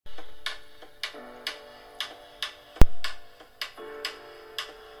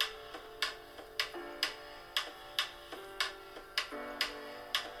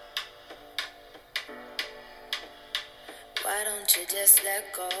just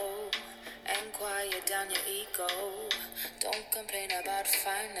let go and quiet down your ego. Don't complain about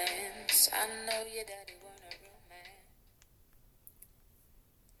finance. I know your daddy wasn't a real man.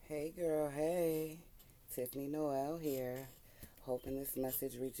 Hey girl, hey. Tiffany Noel here. Hoping this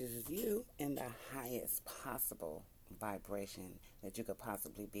message reaches you in the highest possible vibration that you could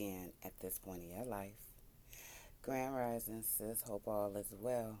possibly be in at this point in your life. Grand Rising, sis. Hope all is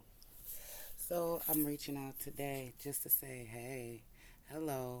well. So I'm reaching out today just to say, hey,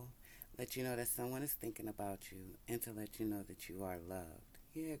 hello. Let you know that someone is thinking about you and to let you know that you are loved.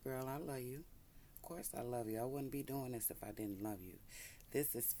 Yeah, girl, I love you. Of course I love you. I wouldn't be doing this if I didn't love you.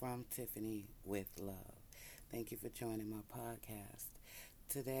 This is from Tiffany with love. Thank you for joining my podcast.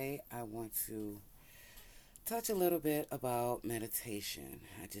 Today I want to touch a little bit about meditation.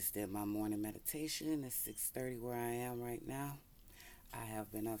 I just did my morning meditation. It's 6:30 where I am right now. I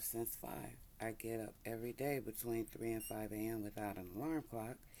have been up since 5. I get up every day between 3 and 5 a.m. without an alarm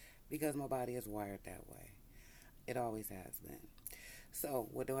clock because my body is wired that way. It always has been. So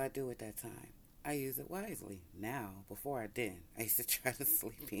what do I do at that time? I use it wisely. Now, before I didn't. I used to try to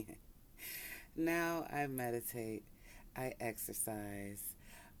sleep in. Now I meditate. I exercise.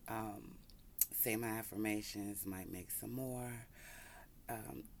 Say my affirmations. Might make some more.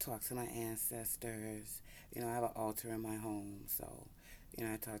 Talk to my ancestors. I have an altar in my home. So,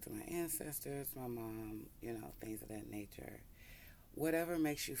 I talk to my ancestors, my mom, things of that nature. Whatever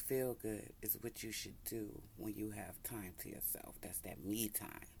makes you feel good is what you should do when you have time to yourself. That's that me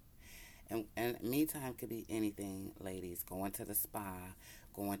time. And me time could be anything, ladies. Going to the spa,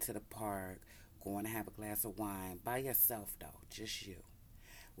 going to the park, going to have a glass of wine. By yourself, though. Just you.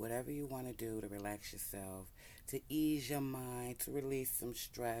 Whatever you want to do to relax yourself, to ease your mind, to release some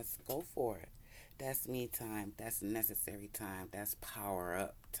stress, go for it. That's me time. That's necessary time. That's power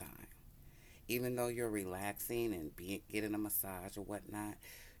up time. Even though you're relaxing and getting a massage or whatnot,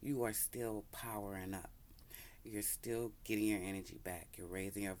 you are still powering up. You're still getting your energy back. You're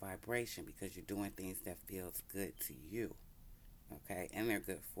raising your vibration because you're doing things that feels good to you. Okay? And they're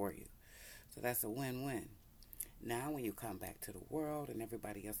good for you. So that's a win-win. Now when you come back to the world and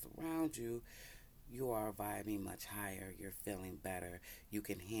everybody else around you, you are vibing much higher. You're feeling better. You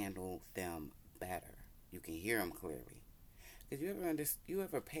can handle them better. You can hear them clearly. Because you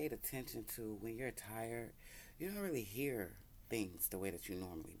ever paid attention to when you're tired, you don't really hear things the way that you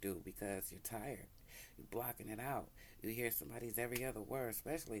normally do because you're tired. You're blocking it out. You hear somebody's every other word,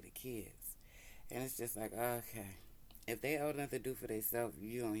 especially the kids. And it's just like, okay. If they old enough to do for themselves,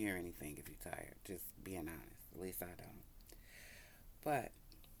 you don't hear anything if you're tired. Just being honest. At least I don't. But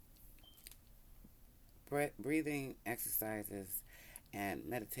breathing exercises and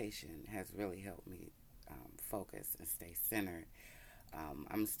meditation has really helped me focus and stay centered.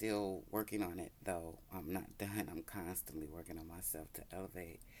 I'm still working on it, though. I'm not done. I'm constantly working on myself to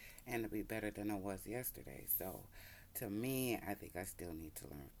elevate and to be better than I was yesterday. So, to me, I think I still need to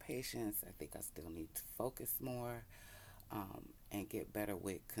learn patience. I think I still need to focus more and get better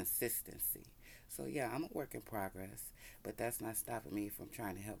with consistency. So, yeah, I'm a work in progress, but that's not stopping me from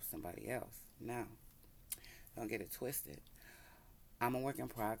trying to help somebody else. Now, don't get it twisted. I'm a work in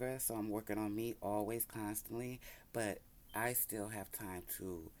progress, so I'm working on me always, constantly, but I still have time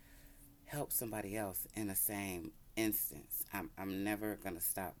to help somebody else in the same instance. I'm never going to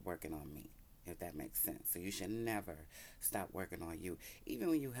stop working on me, if that makes sense. So you should never stop working on you. Even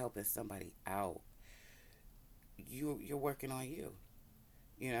when you're helping somebody out, you're working on you.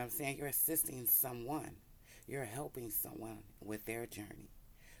 You know what I'm saying? You're assisting someone. You're helping someone with their journey.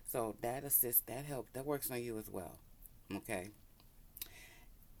 So that assist, that help, that works on you as well. Okay?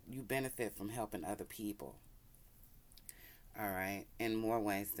 You benefit from helping other people. All right? In more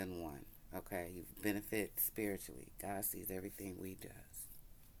ways than one. Okay? You benefit spiritually. God sees everything we do.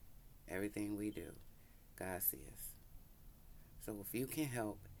 Everything we do. God sees. So if you can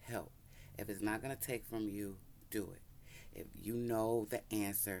help, help. If it's not going to take from you, do it. If you know the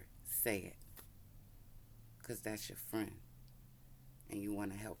answer, say it. Because that's your friend. And you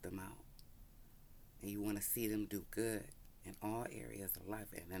want to help them out. And you want to see them do good in all areas of life.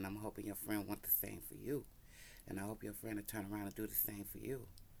 And then I'm hoping your friend wants the same for you. And I hope your friend will turn around and do the same for you.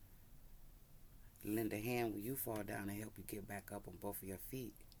 Lend a hand when you fall down and help you get back up on both of your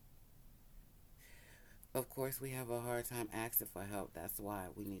feet. Of course, we have a hard time asking for help. That's why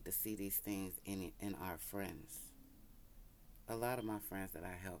we need to see these things in our friends. A lot of my friends that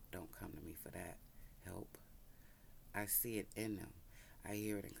I help don't come to me for that help. I see it in them. I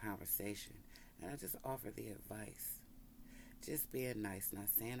hear it in conversation. And I just offer the advice. Just being nice. Not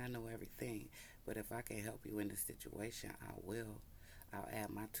saying I know everything. But if I can help you in this situation, I will. I'll add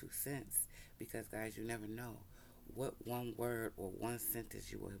my 2 cents. Because, guys, you never know what one word or one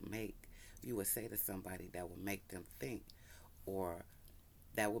sentence you would say to somebody that would make them think, or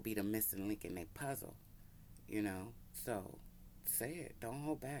that would be the missing link in their puzzle, you know? So say it. Don't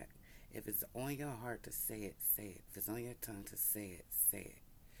hold back. If it's on your heart to say it, say it. If it's on your tongue to say it, say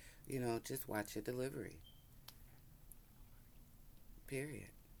it. Just watch your delivery. Period.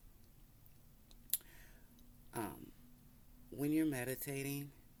 Um, when you're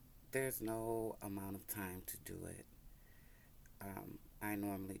meditating, there's no amount of time to do it. I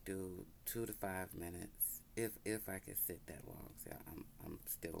normally do 2 to 5 minutes, if I can sit that long. So I'm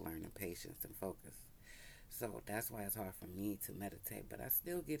still learning patience and focus. So that's why it's hard for me to meditate, but I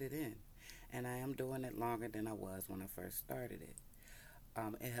still get it in, and I am doing it longer than I was when I first started it.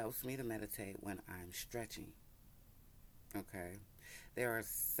 It helps me to meditate when I'm stretching. Okay, there are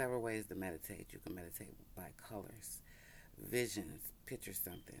several ways to meditate. You can meditate by colors, visions, picture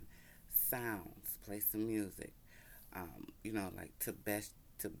something, sounds, play some music, like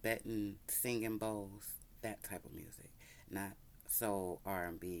Tibetan singing bowls, that type of music, not soul,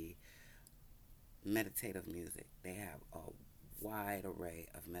 R&B, meditative music. They have a wide array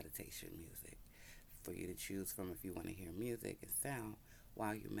of meditation music for you to choose from if you want to hear music and sound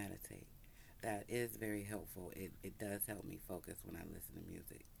while you meditate. That is very helpful. It does help me focus when I listen to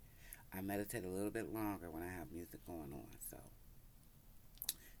music. I meditate a little bit longer when I have music going on, so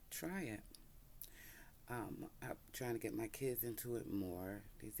try it. I'm trying to get my kids into it more.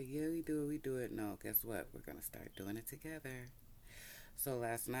 They say, yeah, we do it. No, guess what? We're going to start doing it together. So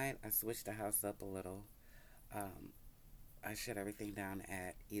last night, I switched the house up a little. Um, I shut everything down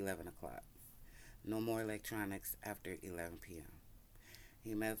at 11 o'clock. No more electronics after 11 p.m.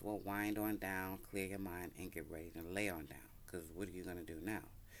 You may as well wind on down, clear your mind, and get ready to lay on down. Because what are you going to do now?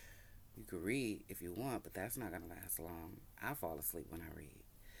 You could read if you want, but that's not going to last long. I fall asleep when I read.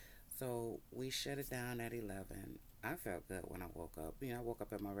 So we shut it down at 11. I felt good when I woke up. I woke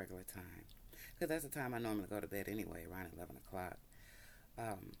up at my regular time. Because that's the time I normally go to bed anyway, around 11 o'clock.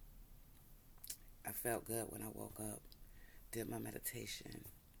 Um, I felt good when I woke up, did my meditation.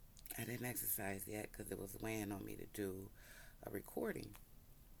 I didn't exercise yet because it was weighing on me to do a recording.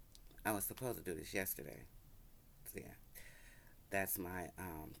 I was supposed to do this yesterday. So yeah, that's my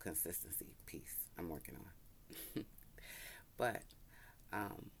consistency piece I'm working on. But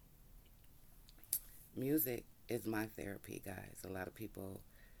um, music is my therapy, guys. A lot of people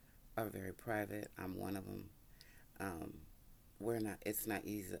are very private. I'm one of them. Um, it's not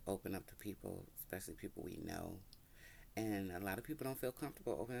easy to open up to people, especially people we know. And a lot of people don't feel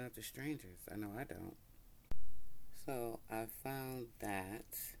comfortable opening up to strangers. I know I don't. So I found that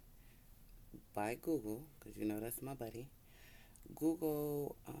by Google, because that's my buddy.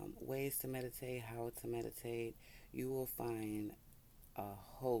 Google ways to meditate, how to meditate. You will find a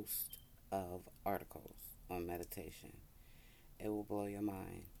host of articles on meditation. It will blow your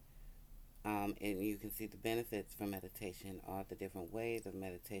mind. And you can see the benefits from meditation, all the different ways of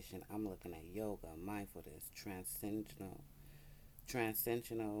meditation. I'm looking at yoga, mindfulness, transcendental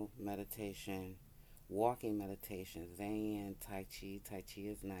meditation, walking meditation, Zen, Tai Chi. Tai Chi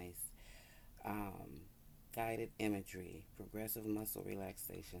is nice. Um, Guided imagery, progressive muscle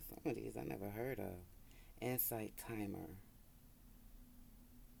relaxation. Some of these I never heard of. Insight timer,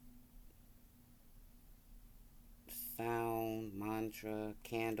 sound, mantra,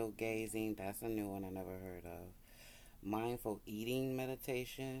 candle gazing. That's a new one I never heard of. Mindful eating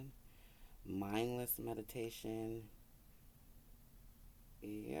meditation, mindless meditation.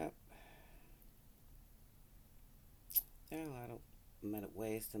 Yep. There are a lot of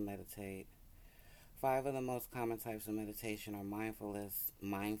ways to meditate. 5 of the most common types of meditation are mindfulness,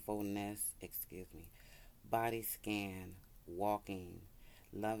 body scan, walking,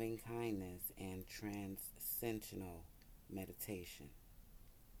 loving kindness, and transcendental meditation.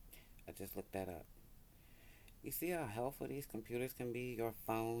 I just looked that up. You see how helpful these computers can be? Your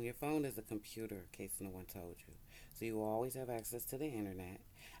phone is a computer, in case no one told you. So you always have access to the internet.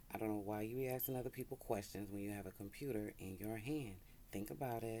 I don't know why you be asking other people questions when you have a computer in your hand. Think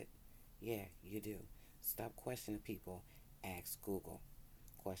about it. Yeah, you do. Stop questioning people. Ask Google.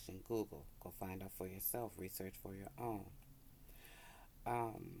 Question Google. Go find out for yourself. Research for your own.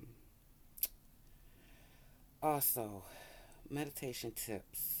 Also, meditation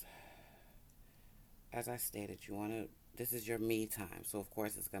tips. As I stated, this is your me time. So, of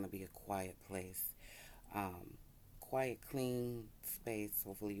course, it's going to be a quiet place. Quiet, clean space.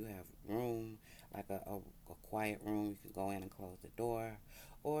 Hopefully you have room, like a quiet room. You can go in and close the door.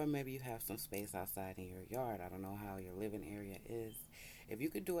 Or maybe you have some space outside in your yard. I don't know how your living area is. If you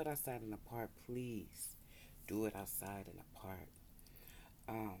could do it outside in the park, please do it outside in the park.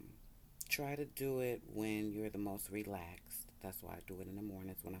 Try to do it when you're the most relaxed. That's why I do it in the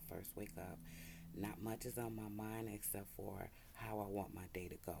mornings when I first wake up. Not much is on my mind except for how I want my day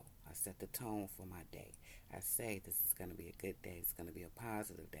to go. I set the tone for my day. I say this is going to be a good day. It's going to be a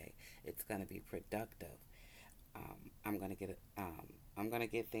positive day. It's going to be productive. I'm going to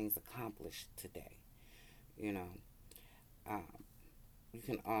get things accomplished today. You know, um, you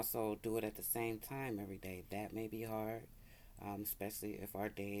can also do it at the same time every day. That may be hard, especially if our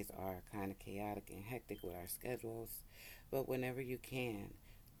days are kind of chaotic and hectic with our schedules. But whenever you can,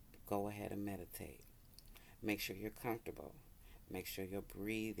 go ahead and meditate. Make sure you're comfortable. Make sure you're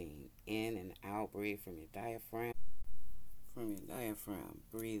breathing in and out. Breathe from your diaphragm. From your diaphragm.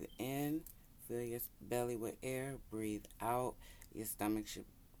 Breathe in. Fill your belly with air. Breathe out. Your stomach should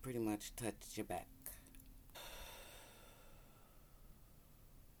pretty much touch your back.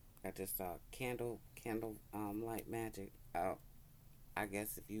 I just saw candle light magic. I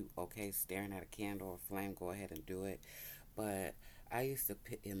guess if you okay staring at a candle or flame, go ahead and do it. But I used to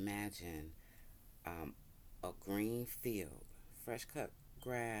imagine um, a green field, fresh cut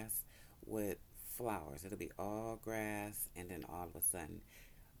grass with flowers. It'll be all grass, and then all of a sudden,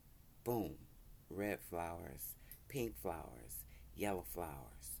 boom, red flowers, pink flowers, yellow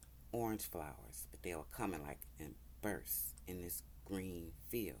flowers, orange flowers. But they'll come in like in bursts in this green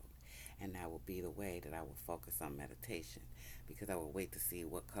field. And that will be the way that I will focus on meditation, because I will wait to see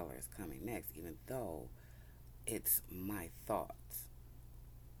what color is coming next, even though it's my thoughts.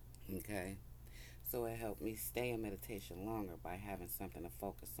 Okay? So it helped me stay in meditation longer by having something to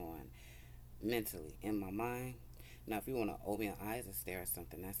focus on mentally in my mind. Now, if you want to open your eyes and stare at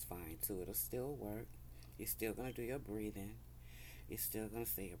something, that's fine too. It'll still work. You're still going to do your breathing. You're still going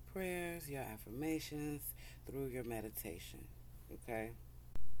to say your prayers, your affirmations through your meditation. Okay?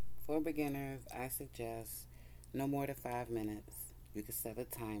 For beginners, I suggest no more than 5 minutes. You can set a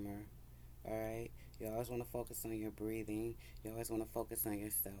timer. Alright? You always want to focus on your breathing. You always want to focus on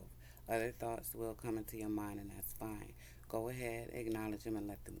yourself. Other thoughts will come into your mind, and that's fine. Go ahead, acknowledge them, and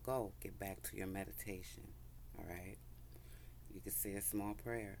let them go. Get back to your meditation. Alright? You can say a small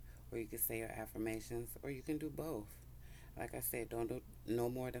prayer, or you can say your affirmations, or you can do both. Like I said, don't do no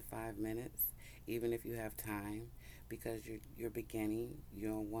more than 5 minutes, even if you have time, because you're beginning. You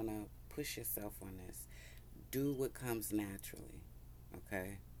don't want to push yourself on this. Do what comes naturally.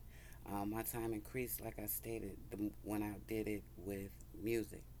 Okay? My time increased, like I stated, when I did it with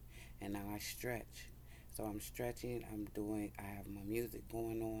music. And now I stretch. So I'm stretching, I have my music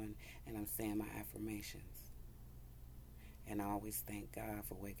going on, and I'm saying my affirmations. And I always thank God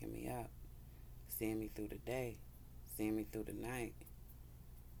for waking me up, seeing me through the day, seeing me through the night,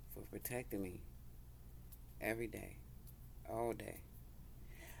 for protecting me every day, all day.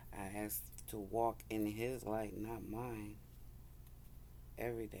 I ask to walk in His light, not mine,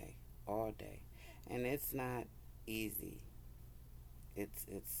 every day, all day. And it's not easy.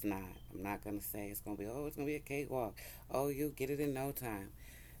 It's not. I'm not gonna say it's gonna be a cakewalk. Oh, you get it in no time.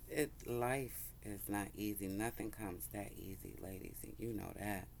 Life is not easy. Nothing comes that easy, ladies, and you know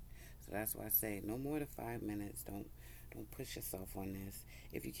that. So that's why I say no more than 5 minutes. Don't push yourself on this.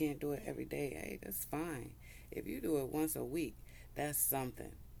 If you can't do it every day, hey, that's fine. If you do it once a week, that's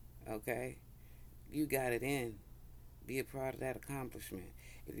something. Okay? You got it in. Be a part of that accomplishment.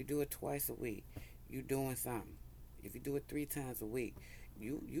 If you do it twice a week, you doing something. If you do it 3 times a week,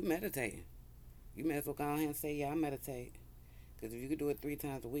 you meditating. You may as well go ahead and say, yeah, I meditate. Because if you can do it 3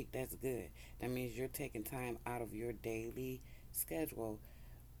 times a week, that's good. That means you're taking time out of your daily schedule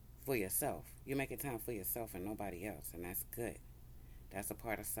for yourself. You're making time for yourself and nobody else, and that's good. That's a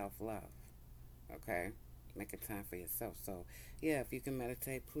part of self-love. Okay? Making time for yourself. So, yeah, if you can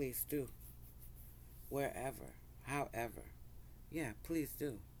meditate, please do. Wherever, however. Yeah, please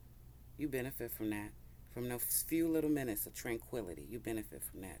do. You benefit from that. From those few little minutes of tranquility, you benefit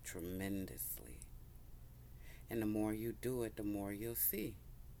from that tremendously. And the more you do it, the more you'll see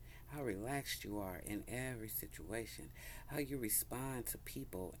how relaxed you are in every situation, how you respond to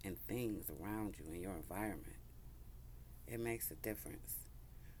people and things around you in your environment. It makes a difference.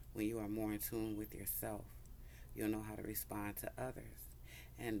 When you are more in tune with yourself, you'll know how to respond to others.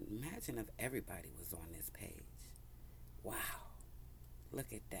 And imagine if everybody was on this page. Wow.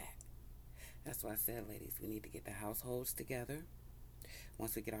 Look at that. That's why I said, ladies, we need to get the households together.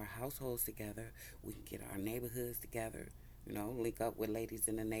 Once we get our households together, we can get our neighborhoods together. Link up with ladies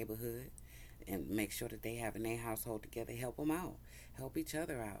in the neighborhood and make sure that they have in their household together. Help them out. Help each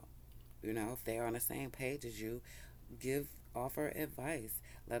other out. If they're on the same page as you, offer advice.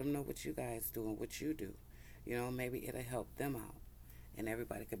 Let them know what you guys do and what you do. Maybe it'll help them out. And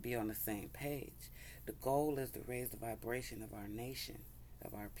everybody could be on the same page. The goal is to raise the vibration of our nation,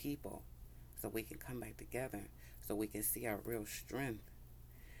 of our people. so we can come back together, so we can see our real strength.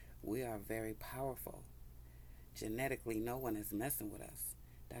 We are very powerful. Genetically, no one is messing with us.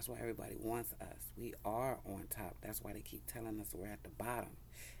 That's why everybody wants us. We are on top. That's why they keep telling us we're at the bottom.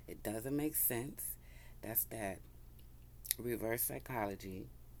 It doesn't make sense. That's that reverse psychology.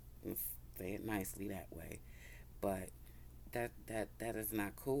 Let's say it nicely that way. But that is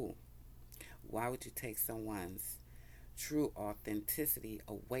not cool. Why would you take someone's true authenticity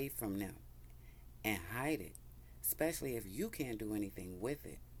away from them and hide it? Especially if you can't do anything with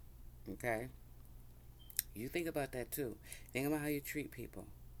it. Okay? You think about that too. Think about how you treat people.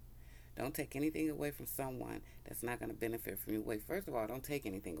 Don't take anything away from someone that's not going to benefit from you. Wait, first of all, don't take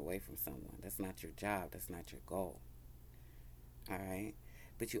anything away from someone. That's not your job. That's not your goal. All right?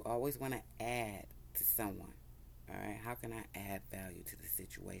 But you always want to add to someone. All right? How can I add value to the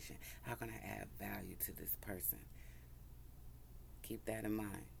situation? How can I add value to this person? Keep that in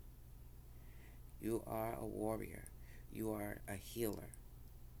mind. You are a warrior. You are a healer.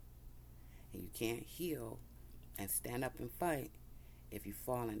 And you can't heal and stand up and fight if you've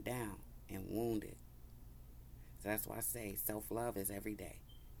fallen down and wounded. So that's why I say self-love is every day.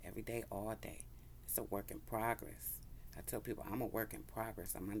 Every day, all day. It's a work in progress. I tell people I'm a work in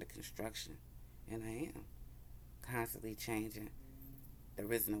progress. I'm under construction. And I am. Constantly changing.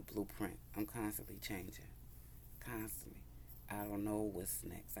 There is no blueprint. I'm constantly changing. Constantly. I don't know what's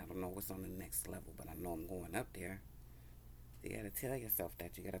next. I don't know what's on the next level, but I know I'm going up there. You got to tell yourself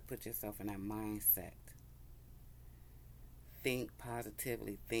that. You got to put yourself in that mindset. Think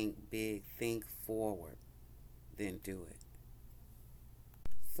positively, think big, think forward, then do it.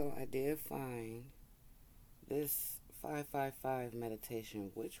 So I did find this 555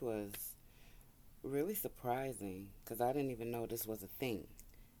 meditation, which was really surprising because I didn't even know this was a thing.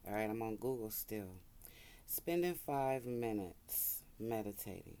 All right, I'm on Google still. Spending 5 minutes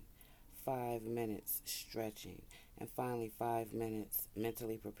meditating, 5 minutes stretching, and finally 5 minutes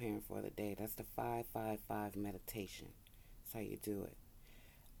mentally preparing for the day. That's the 555 meditation. That's how you do it.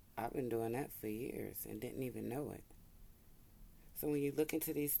 I've been doing that for years and didn't even know it. So when you look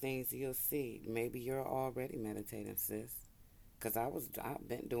into these things, you'll see maybe you're already meditating, sis. Because I've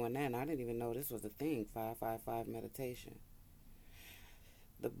been doing that and I didn't even know this was a thing, 555 meditation.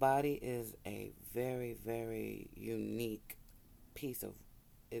 The body is a very, very unique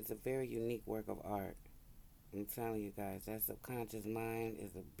it's a very unique work of art. I'm telling you guys, that subconscious mind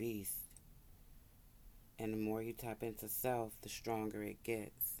is a beast. And the more you tap into self, the stronger it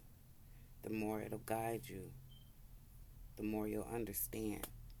gets. The more it'll guide you. The more you'll understand.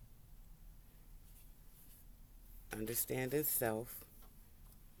 Understanding self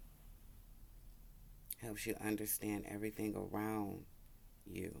helps you understand everything around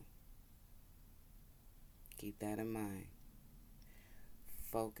you. Keep that in mind.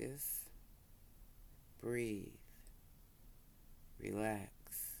 Focus. Breathe. Relax.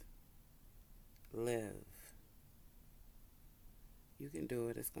 Live. You can do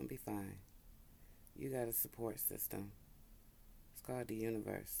it. It's going to be fine. You got a support system. It's called the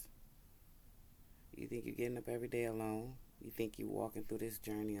universe. You think you're getting up every day alone? You think you're walking through this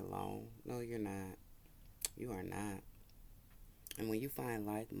journey alone? No, you're not. You are not. And when you find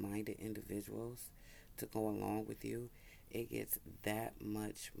like-minded individuals to go along with you, it gets that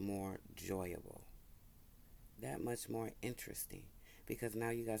much more enjoyable. That much more interesting. Because now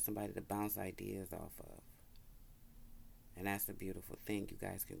you got somebody to bounce ideas off of. And that's the beautiful thing. You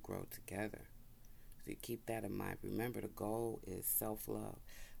guys can grow together. So you keep that in mind. Remember, the goal is self-love.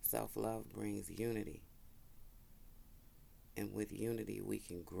 Self-love brings unity. And with unity, we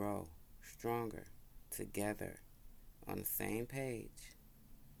can grow stronger together on the same page.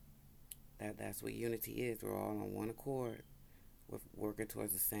 That's what unity is. We're all on one accord. We're working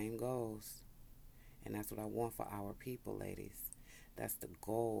towards the same goals. And that's what I want for our people, ladies. That's the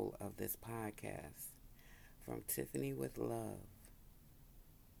goal of this podcast. From Tiffany with Love.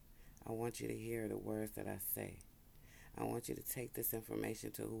 I want you to hear the words that I say. I want you to take this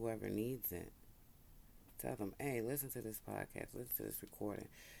information to whoever needs it. Tell them, hey, listen to this podcast, listen to this recording.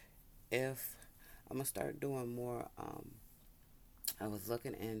 If I'm going to start doing more, I was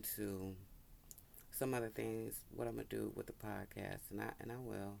looking into some other things, what I'm going to do with the podcast, and I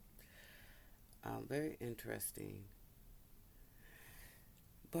will. Very interesting.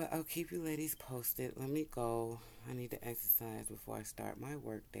 But I'll keep you ladies posted. Let me go. I need to exercise before I start my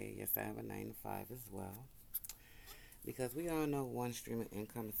work day. Yes, I have a 9 to 5 as well. Because we all know one stream of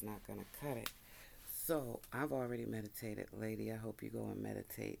income is not going to cut it. So, I've already meditated, lady. I hope you go and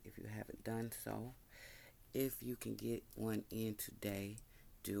meditate if you haven't done so. If you can get one in today,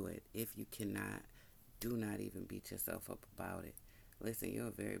 do it. If you cannot, do not even beat yourself up about it. Listen, you're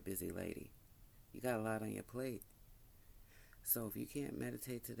a very busy lady. You got a lot on your plate. So if you can't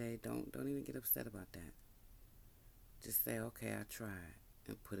meditate today, don't even get upset about that. Just say, okay, I tried,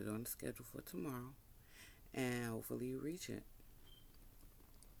 and put it on the schedule for tomorrow, and hopefully you reach it.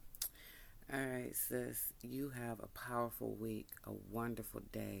 All right, sis, you have a powerful week, a wonderful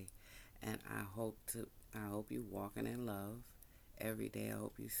day, and I hope you walking in love every day. I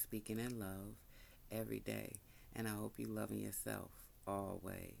hope you speaking in love every day, and I hope you loving yourself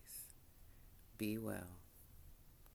always. Be well.